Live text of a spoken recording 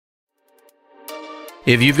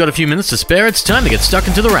If you've got a few minutes to spare, it's time to get stuck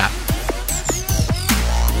into the wrap.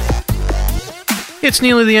 It's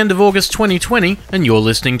nearly the end of August 2020, and you're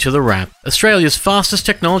listening to The Wrap, Australia's fastest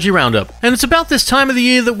technology roundup. And it's about this time of the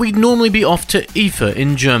year that we'd normally be off to IFA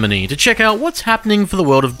in Germany to check out what's happening for the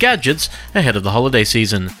world of gadgets ahead of the holiday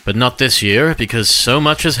season. But not this year, because so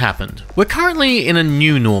much has happened. We're currently in a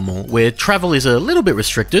new normal, where travel is a little bit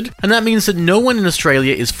restricted, and that means that no one in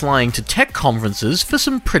Australia is flying to tech conferences for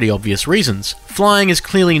some pretty obvious reasons. Flying is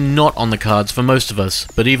clearly not on the cards for most of us,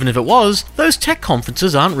 but even if it was, those tech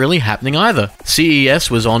conferences aren't really happening either.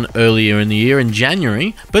 CES was on earlier in the year in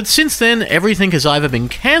January, but since then everything has either been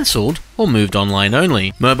cancelled or moved online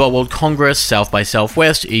only. Mobile World Congress, South by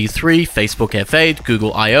Southwest, E3, Facebook F8,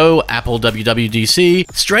 Google I/O, Apple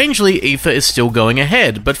WWDC. Strangely, IFA is still going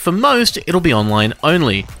ahead, but for most it'll be online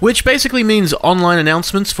only, which basically means online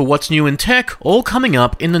announcements for what's new in tech all coming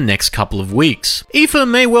up in the next couple of weeks. IFA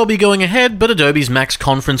may well be going ahead, but Adobe's Max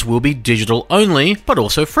conference will be digital only, but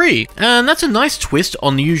also free. And that's a nice twist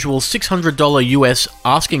on the usual $600 US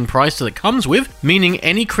asking price that it comes with, meaning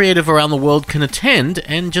any creative around the world can attend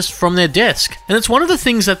and just from their desk. And it's one of the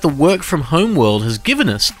things that the work from home world has given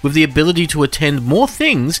us, with the ability to attend more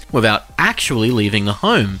things without actually leaving the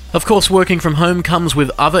home. Of course, working from home comes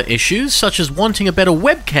with other issues, such as wanting a better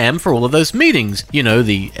webcam for all of those meetings. You know,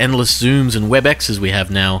 the endless Zooms and WebExes we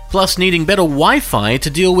have now. Plus needing better Wi-Fi to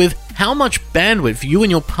deal with how much bandwidth you and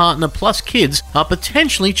your partner plus kids are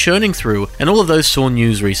potentially churning through, and all of those saw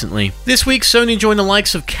news recently. This week, Sony joined the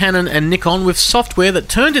likes of Canon and Nikon with software that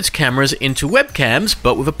turned its cameras into webcams,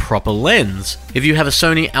 but with a proper lens. If you have a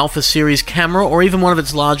Sony Alpha Series camera, or even one of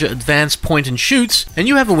its larger advanced point-and-shoots, and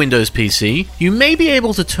you have a Windows PC, you may be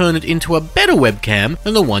able to turn it into a better webcam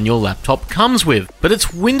than the one your laptop comes with. But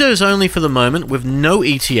it's Windows only for the moment, with no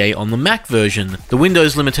ETA on the Mac version. The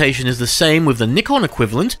Windows limitation is the same with the Nikon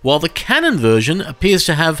equivalent, while the Canon version appears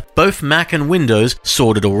to have both Mac and Windows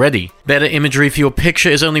sorted already. Better imagery for your picture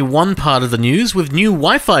is only one part of the news, with new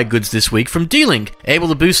Wi-Fi goods this week from D-Link, able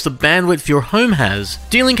to boost the bandwidth your home has.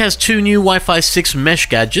 D-Link has two new Wi-Fi 6 mesh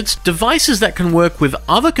gadgets, devices that can work with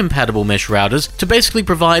other compatible mesh routers to basically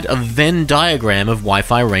provide a Venn diagram of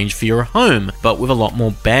Wi-Fi range for your home, but with a lot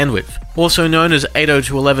more bandwidth. Also known as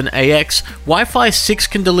 802.11ax, Wi-Fi 6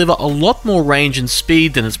 can deliver a lot more range and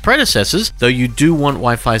speed than its predecessors, though you do want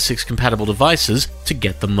Wi-Fi 6 compatible devices to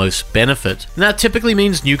get the most benefit. And that typically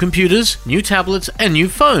means new computers, new tablets, and new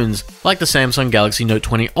phones, like the Samsung Galaxy Note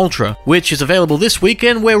 20 Ultra, which is available this week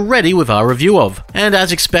and we're ready with our review of. And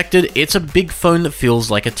as expected, it's a big phone that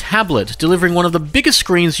feels like a tablet, delivering one of the biggest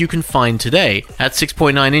screens you can find today. At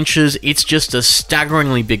 6.9 inches, it's just a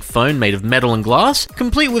staggeringly big phone made of metal and glass,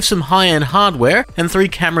 complete with some high-end hardware and 3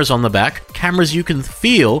 cameras on the back, cameras you can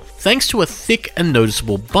feel thanks to a thick and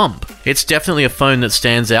noticeable bump. It's definitely a phone that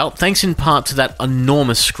stands out, thanks in part to that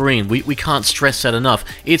enormous screen. We can't stress that enough.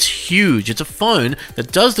 It's huge. It's a phone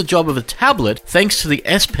that does the job of a tablet thanks to the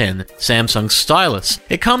S Pen, Samsung's stylus.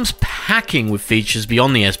 It comes packing with features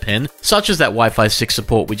beyond the S Pen, such as that Wi-Fi 6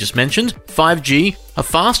 support we just mentioned, 5G, a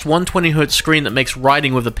fast 120Hz screen that makes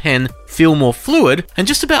writing with a pen feel more fluid, and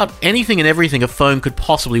just about anything and everything a phone could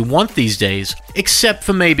possibly want these days, except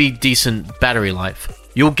for maybe decent battery life.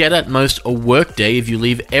 You'll get at most a work day if you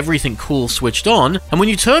leave everything cool switched on, and when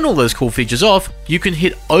you turn all those cool features off, you can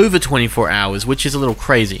hit over 24 hours, which is a little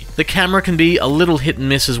crazy. The camera can be a little hit and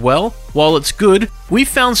miss as well. While it's good, we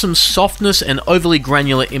found some softness and overly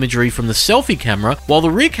granular imagery from the selfie camera, while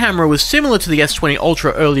the rear camera was similar to the S20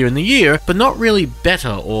 Ultra earlier in the year, but not really better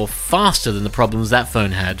or faster than the problems that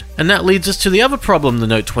phone had. And that leads us to the other problem the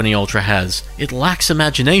Note 20 Ultra has. It lacks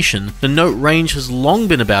imagination. The Note range has long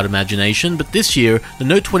been about imagination, but this year, the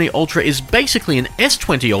Note 20 Ultra is basically an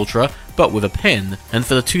S20 Ultra, but with a pen, and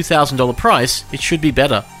for the $2,000 price, it should be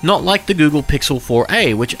better. Not like the Google Pixel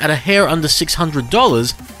 4a, which at a hair under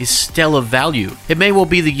 $600 is stellar value. It may well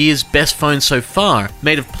be the year's best phone so far.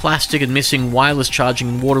 Made of plastic and missing wireless charging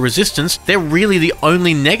and water resistance, they're really the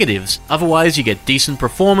only negatives. Otherwise, you get decent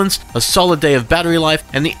performance, a solid day of battery life,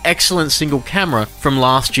 and the excellent single camera from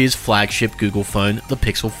last year's flagship Google phone, the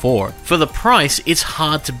Pixel 4. For the price, it's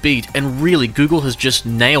hard to beat, and really, Google has just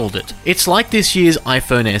nailed it. It's like this year's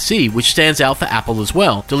iPhone SE, which stands out for Apple as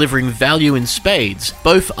well, delivering value in spades.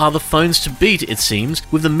 Both are the phones to beat, it seems,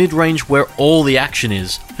 with the mid-range where all the action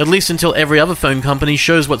is. At least until every other phone company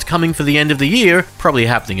shows what's coming for the end of the year, probably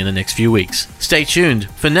happening in the next few weeks. Stay tuned.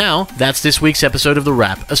 For now, that's this week's episode of The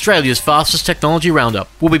Wrap, Australia's fastest technology roundup.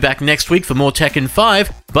 We'll be back next week for more Tech in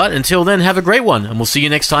 5, but until then, have a great one, and we'll see you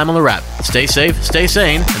next time on The Wrap. Stay safe, stay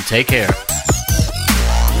sane, and take care.